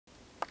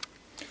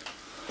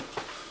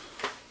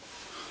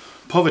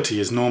Poverty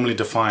is normally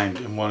defined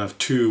in one of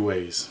two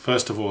ways.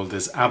 First of all,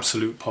 there's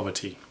absolute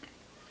poverty,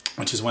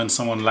 which is when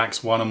someone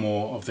lacks one or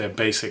more of their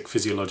basic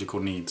physiological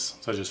needs,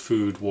 such as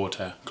food,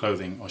 water,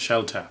 clothing, or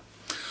shelter.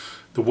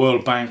 The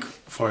World Bank,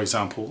 for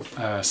example,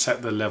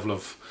 set the level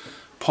of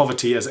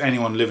poverty as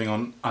anyone living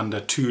on under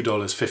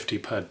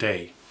 $2.50 per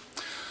day.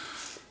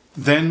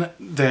 Then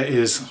there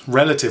is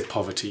relative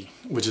poverty,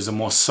 which is a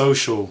more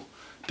social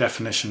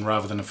definition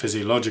rather than a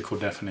physiological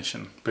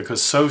definition,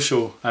 because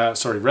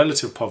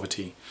relative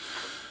poverty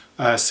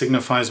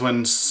signifies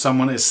when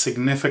someone is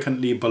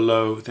significantly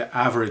below the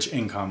average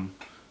income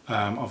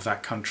of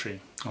that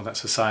country or that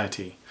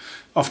society,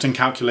 often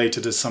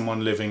calculated as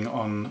someone living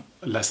on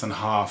less than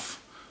half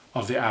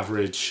of the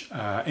average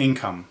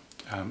income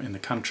in the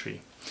country.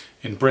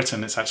 In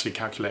Britain, it's actually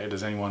calculated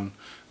as anyone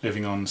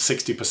living on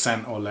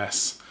 60% or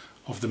less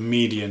of the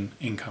median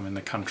income in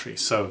the country.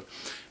 So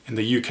in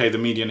the UK, the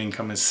median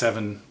income is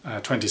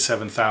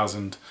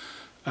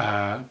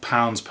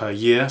 £27,000 per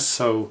year.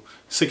 So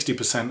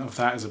 60% of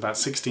that is about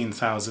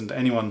 16,000.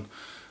 Anyone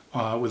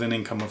with an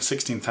income of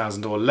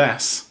 16,000 or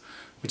less,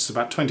 which is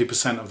about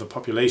 20% of the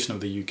population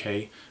of the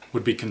UK,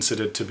 would be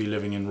considered to be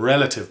living in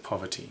relative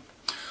poverty.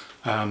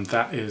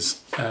 That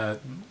is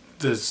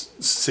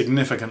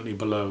significantly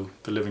below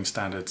the living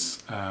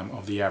standards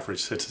of the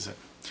average citizen.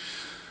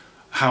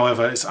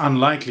 However, it's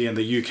unlikely in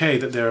the UK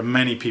that there are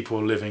many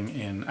people living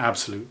in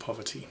absolute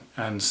poverty,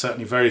 and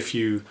certainly very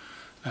few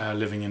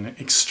living in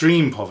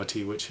extreme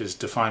poverty, which is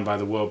defined by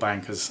the World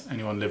Bank as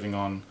anyone living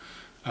on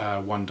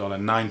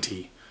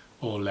 $1.90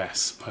 or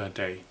less per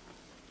day.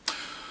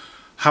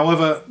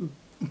 However,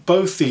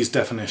 both these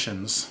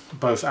definitions,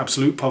 both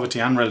absolute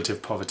poverty and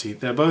relative poverty,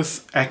 they're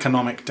both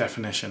economic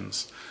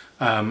definitions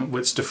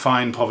which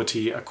define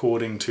poverty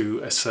according to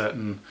a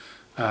certain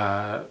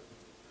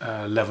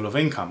level of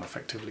income,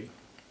 effectively.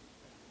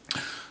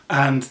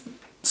 And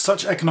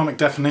such economic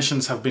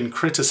definitions have been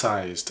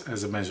criticized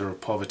as a measure of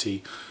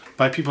poverty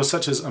by people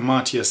such as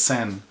Amartya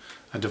Sen,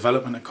 a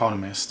development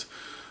economist,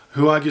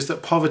 who argues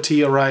that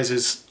poverty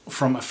arises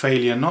from a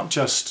failure not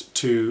just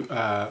to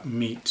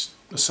meet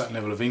a certain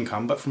level of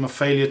income, but from a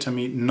failure to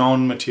meet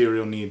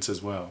non-material needs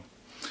as well.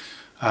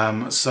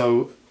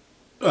 For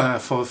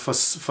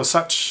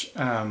such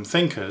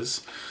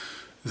thinkers,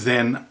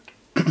 then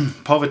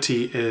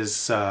poverty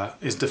is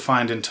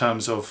defined in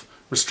terms of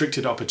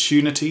restricted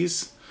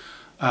opportunities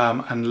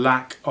and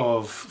lack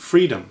of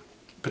freedom,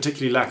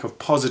 particularly lack of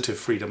positive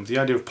freedom. The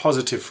idea of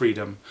positive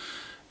freedom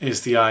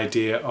is the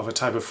idea of a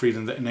type of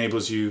freedom that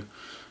enables you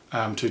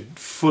to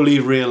fully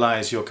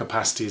realize your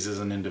capacities as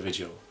an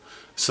individual.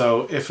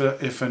 So if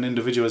an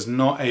individual is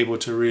not able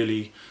to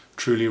really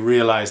truly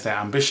realize their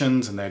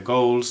ambitions and their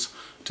goals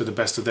to the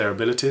best of their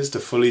abilities,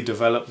 to fully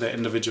develop their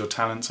individual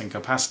talents and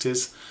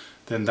capacities,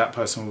 then that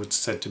person would be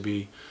said to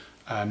be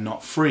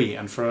not free.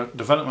 And for a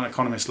development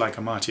economist like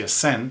Amartya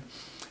Sen,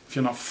 if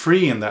you're not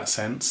free in that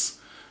sense,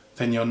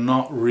 then you're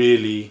not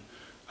really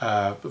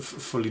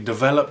fully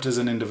developed as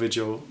an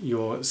individual.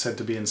 You're said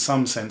to be in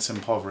some sense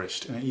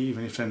impoverished,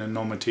 even if in a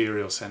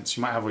non-material sense.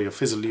 You might have all your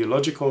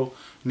physiological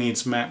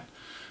needs met,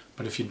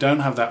 but if you don't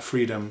have that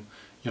freedom,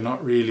 you're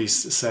not really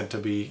said to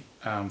be,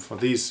 for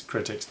these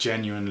critics,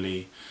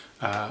 genuinely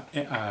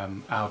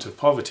out of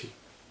poverty.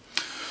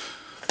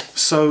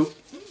 So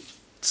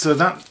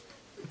that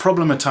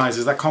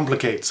problematizes, that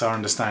complicates our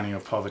understanding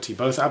of poverty.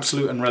 Both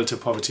absolute and relative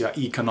poverty are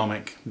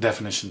economic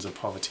definitions of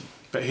poverty.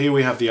 But here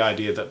we have the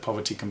idea that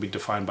poverty can be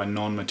defined by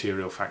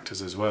non-material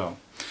factors as well.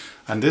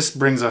 And this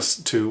brings us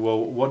to, well,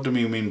 what do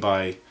we mean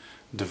by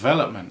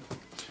development?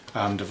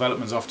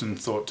 Development is often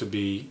thought to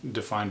be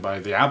defined by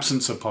the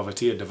absence of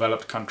poverty. A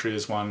developed country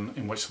is one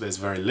in which there's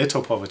very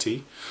little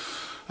poverty.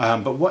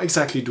 But what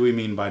exactly do we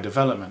mean by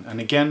development?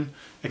 And again,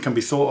 it can be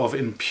thought of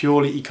in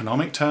purely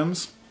economic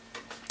terms,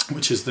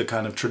 which is the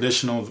kind of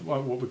traditional,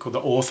 what we call the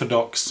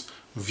orthodox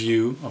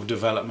view of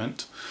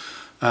development,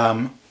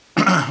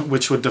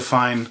 which would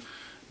define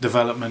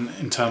development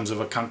in terms of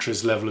a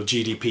country's level of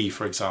GDP,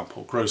 for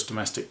example, gross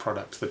domestic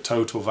product, the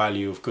total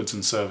value of goods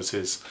and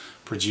services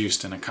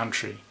produced in a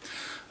country.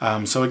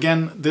 So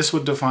again, this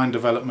would define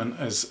development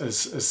as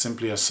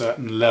simply a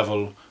certain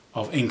level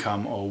of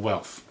income or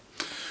wealth.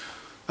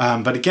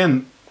 But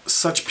again,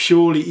 such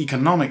purely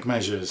economic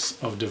measures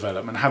of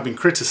development have been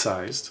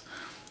criticized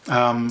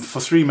for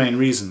three main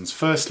reasons.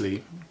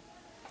 Firstly,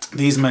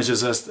 these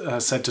measures are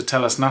said to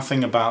tell us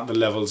nothing about the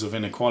levels of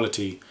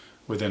inequality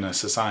within a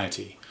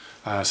society.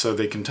 So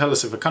they can tell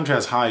us if a country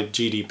has high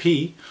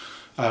GDP,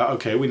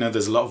 okay, we know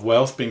there's a lot of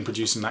wealth being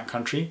produced in that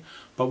country,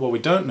 but what we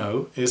don't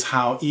know is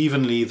how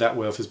evenly that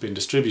wealth has been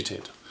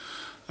distributed.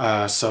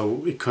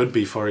 So it could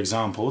be, for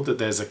example, that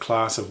there's a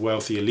class of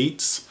wealthy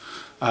elites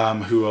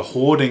who are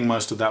hoarding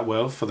most of that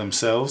wealth for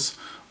themselves,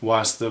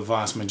 whilst the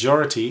vast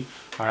majority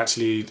are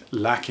actually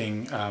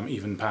lacking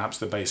even perhaps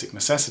the basic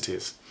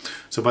necessities.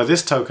 So by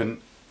this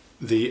token,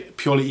 the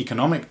purely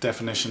economic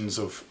definitions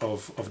of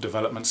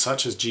development,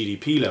 such as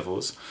GDP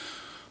levels,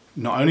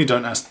 not only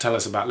don't tell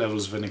us about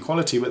levels of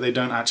inequality, but they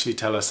don't actually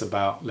tell us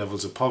about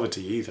levels of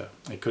poverty either.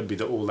 It could be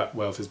that all that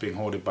wealth is being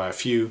hoarded by a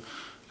few,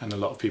 and a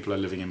lot of people are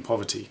living in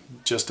poverty.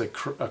 Just a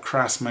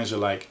crass measure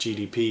like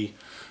GDP,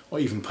 or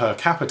even per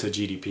capita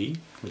GDP,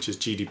 which is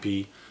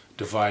GDP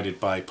divided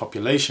by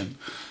population,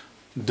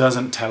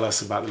 doesn't tell us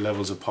about the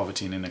levels of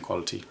poverty and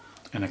inequality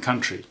in a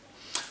country.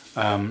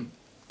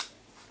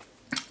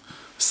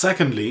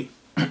 Secondly,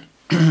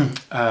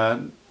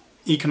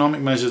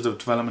 economic measures of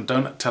development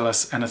don't tell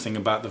us anything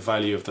about the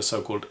value of the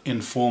so-called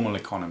informal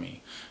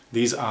economy.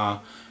 These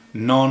are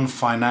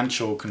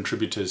non-financial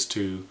contributors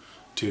to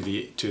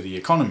the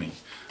economy.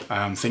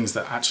 Things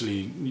that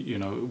actually,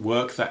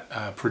 work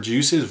that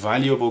produces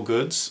valuable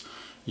goods,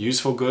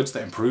 useful goods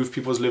that improve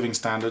people's living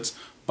standards,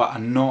 but are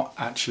not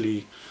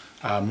actually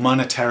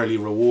monetarily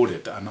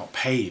rewarded, that are not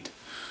paid.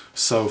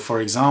 So,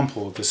 for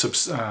example,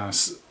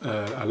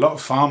 a lot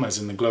of farmers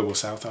in the global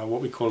south are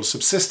what we call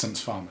subsistence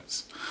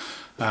farmers.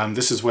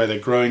 This is where they're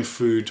growing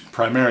food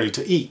primarily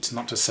to eat,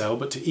 not to sell,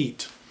 but to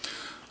eat.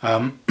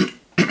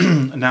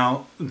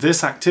 Now,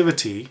 this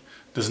activity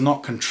does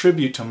not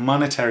contribute to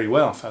monetary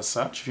wealth as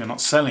such. If you're not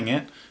selling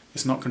it,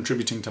 it's not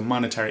contributing to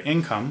monetary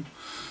income,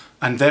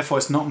 and therefore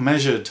it's not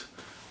measured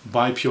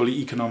by purely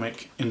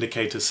economic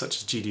indicators such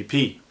as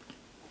GDP.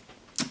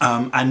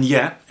 And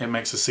yet, it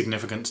makes a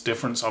significant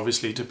difference,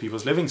 obviously, to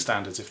people's living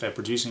standards. If they're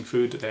producing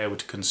food that they're able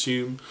to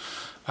consume,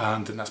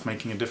 then that's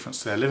making a difference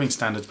to their living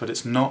standards, but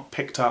it's not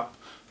picked up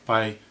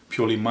by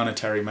purely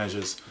monetary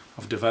measures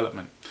of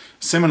development.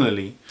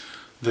 Similarly,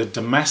 the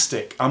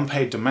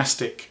unpaid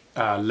domestic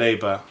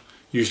labour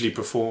usually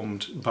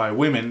performed by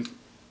women,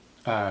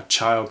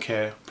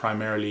 childcare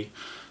primarily,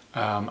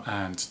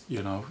 and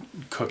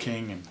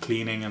cooking and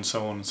cleaning and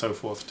so on and so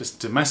forth. This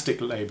domestic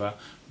labour,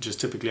 which is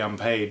typically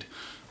unpaid,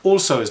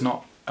 also is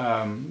not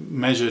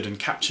measured and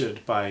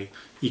captured by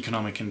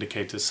economic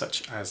indicators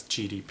such as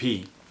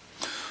GDP.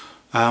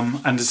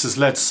 And this has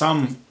led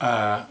some,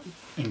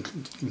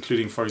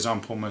 including, for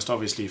example, most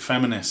obviously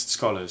feminist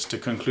scholars, to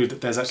conclude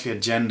that there's actually a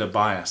gender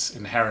bias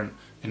inherent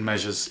in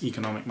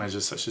economic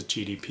measures such as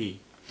GDP,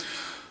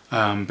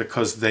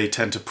 because they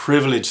tend to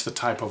privilege the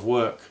type of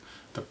work,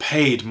 the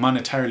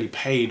monetarily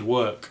paid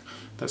work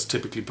that's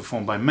typically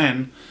performed by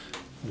men,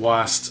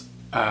 whilst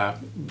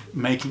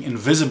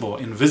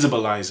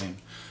invisibilizing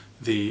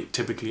the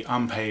typically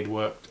unpaid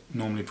work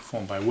normally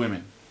performed by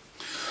women.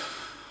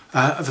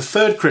 The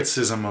third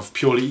criticism of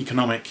purely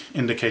economic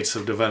indicators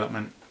of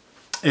development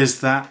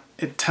is that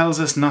it tells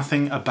us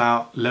nothing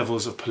about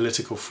levels of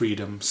political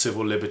freedom,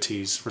 civil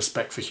liberties,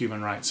 respect for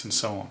human rights, and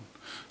so on.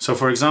 So,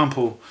 for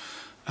example,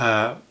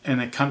 in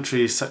a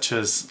country such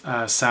as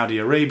Saudi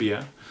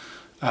Arabia,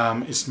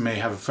 it may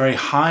have a very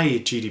high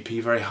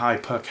GDP, very high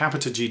per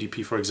capita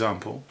GDP, for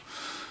example,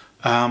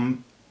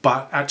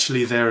 but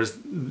actually there is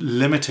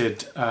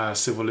limited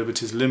civil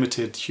liberties,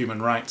 limited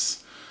human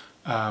rights,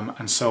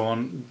 and so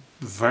on,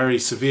 very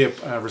severe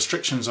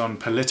restrictions on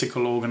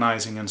political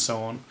organizing and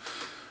so on.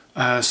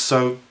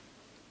 So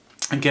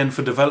again,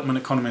 for development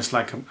economists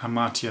like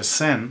Amartya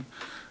Sen,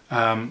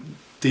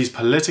 these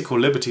political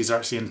liberties are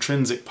actually an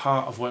intrinsic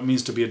part of what it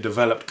means to be a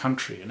developed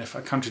country. And if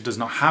a country does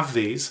not have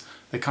these,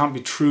 they can't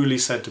be truly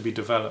said to be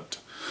developed.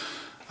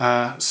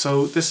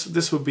 So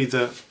this would be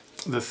the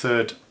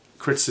third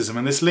criticism.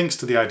 And this links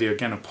to the idea,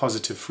 again, of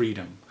positive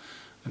freedom.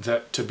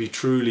 That to be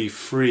truly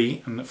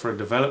free, and that for a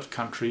developed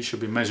country should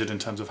be measured in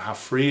terms of how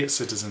free its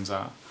citizens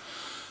are.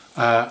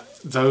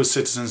 Those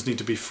citizens need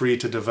to be free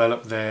to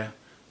develop their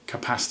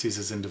capacities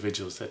as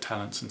individuals, their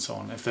talents and so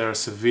on. If there are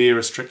severe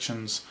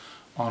restrictions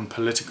on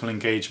political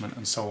engagement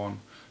and so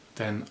on,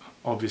 then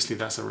obviously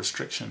that's a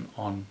restriction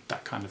on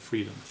that kind of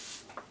freedom.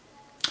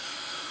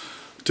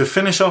 To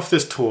finish off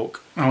this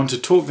talk, I want to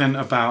talk then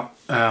about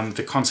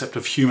the concept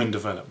of human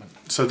development.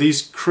 So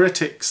these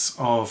critics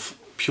of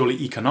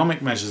purely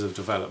economic measures of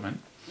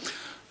development,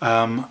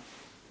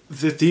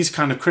 these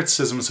kind of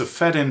criticisms have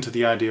fed into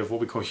the idea of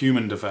what we call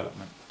human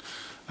development.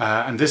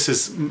 And this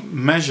is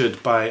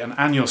measured by an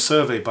annual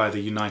survey by the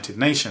United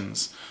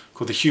Nations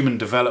called the Human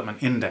Development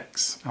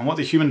Index. And what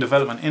the Human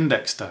Development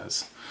Index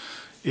does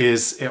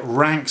is it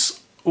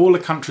ranks all the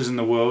countries in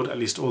the world, at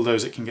least all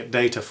those it can get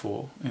data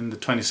for. In the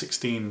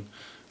 2016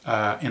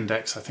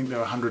 index, I think there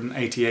are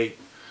 188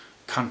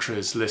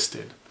 countries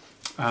listed.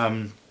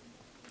 And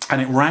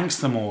it ranks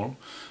them all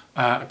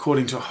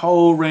according to a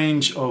whole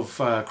range of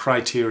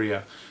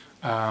criteria,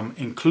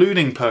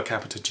 including per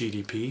capita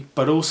GDP,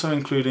 but also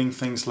including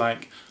things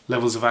like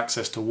levels of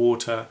access to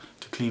water,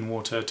 to clean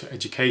water, to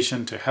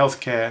education, to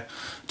healthcare,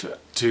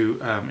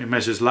 it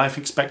measures life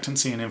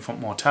expectancy and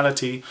infant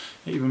mortality.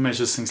 It even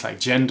measures things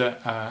like gender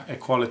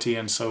equality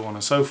and so on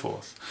and so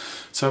forth.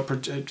 So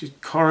it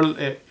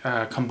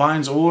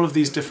combines all of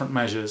these different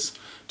measures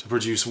to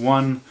produce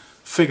one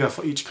figure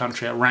for each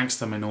country. It ranks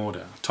them in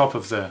order. Top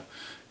of the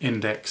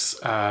index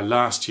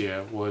last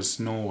year was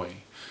Norway,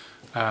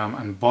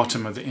 and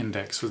bottom of the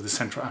index was the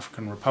Central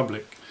African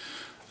Republic.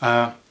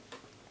 And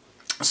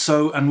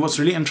what's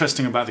really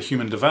interesting about the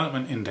Human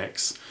Development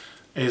Index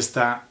is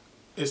that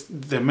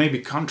there may be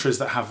countries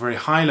that have very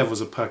high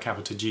levels of per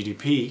capita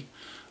GDP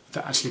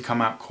that actually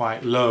come out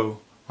quite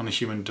low on the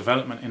Human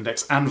Development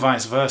Index, and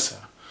vice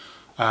versa.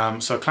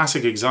 So a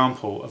classic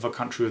example of a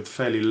country with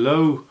fairly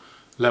low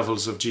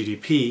levels of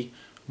GDP,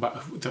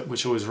 but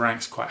which always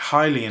ranks quite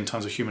highly in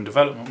terms of human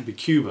development, would be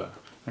Cuba.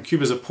 Now,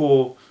 Cuba is a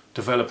poor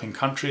developing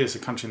country. It's a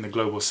country in the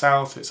global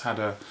south. It's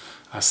had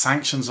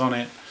sanctions on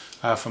it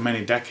for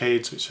many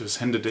decades, which has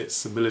hindered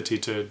its ability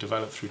to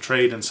develop through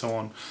trade and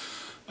so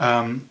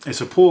on.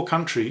 It's a poor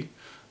country,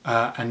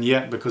 and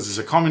yet because it's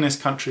a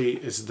communist country,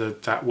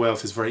 that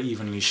wealth is very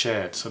evenly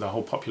shared. So the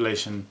whole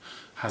population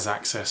has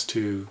access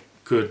to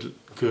good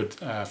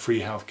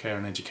free healthcare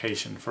and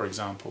education, for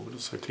example, but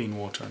also clean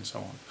water and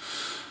so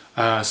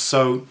on.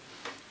 So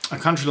a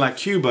country like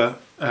Cuba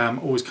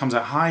always comes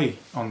out high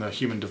on the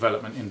Human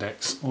Development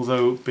Index,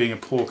 although being a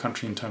poor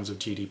country in terms of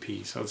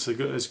GDP. So it's a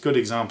good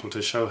example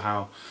to show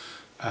how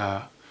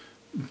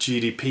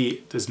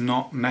GDP is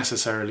not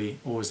necessarily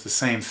always the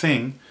same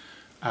thing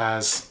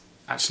as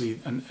actually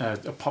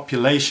a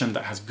population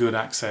that has good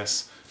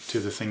access to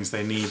the things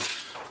they need,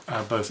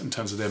 both in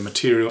terms of their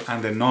material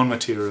and their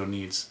non-material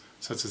needs,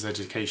 such as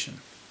education.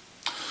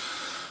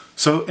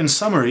 So in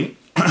summary,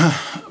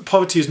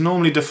 poverty is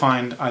normally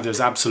defined either as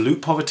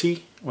absolute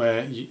poverty,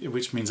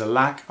 which means a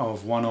lack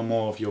of one or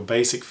more of your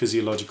basic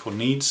physiological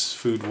needs,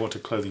 food, water,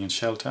 clothing and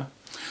shelter,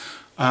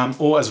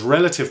 or as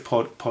relative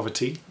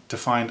poverty,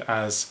 defined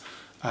as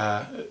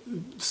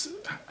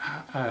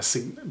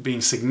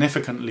being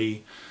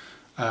significantly,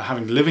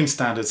 having living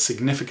standards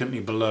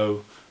significantly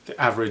below the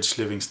average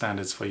living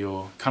standards for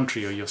your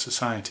country or your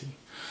society.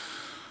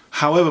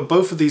 However,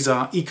 both of these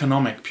are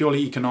purely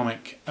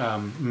economic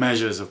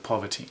measures of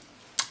poverty,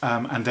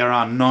 and there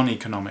are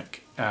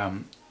non-economic.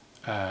 There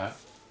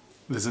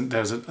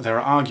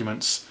are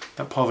arguments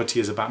that poverty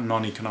is about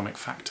non-economic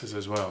factors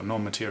as well,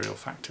 non-material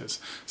factors,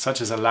 such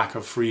as a lack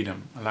of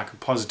freedom, a lack of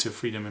positive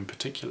freedom in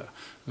particular,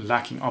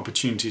 lacking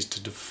opportunities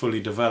to fully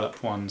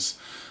develop one's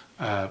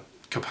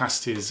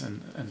capacities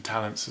and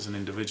talents as an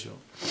individual.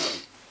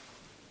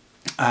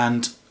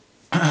 And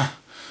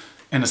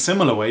in a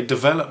similar way,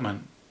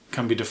 development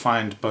can be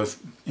defined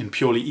both in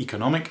purely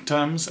economic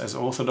terms, as the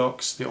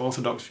orthodox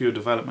view of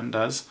development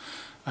does,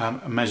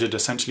 measured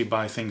essentially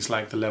by things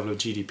like the level of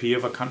GDP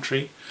of a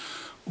country,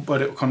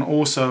 but it can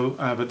also,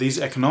 but these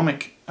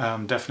economic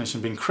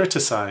definitions being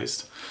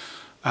criticized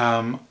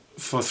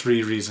for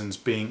three reasons: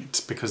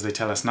 because they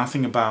tell us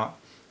nothing about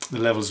the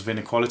levels of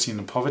inequality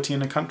and poverty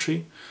in a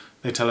country.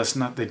 They tell us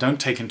they don't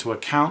take into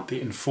account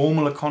the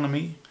informal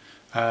economy,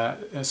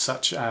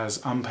 such as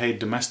unpaid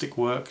domestic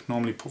work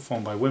normally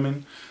performed by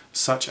women,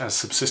 such as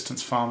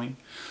subsistence farming.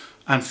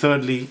 And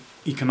thirdly,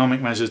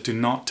 economic measures do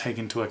not take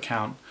into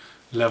account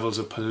levels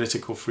of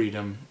political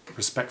freedom,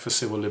 respect for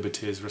civil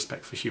liberties,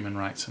 respect for human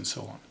rights, and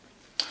so on.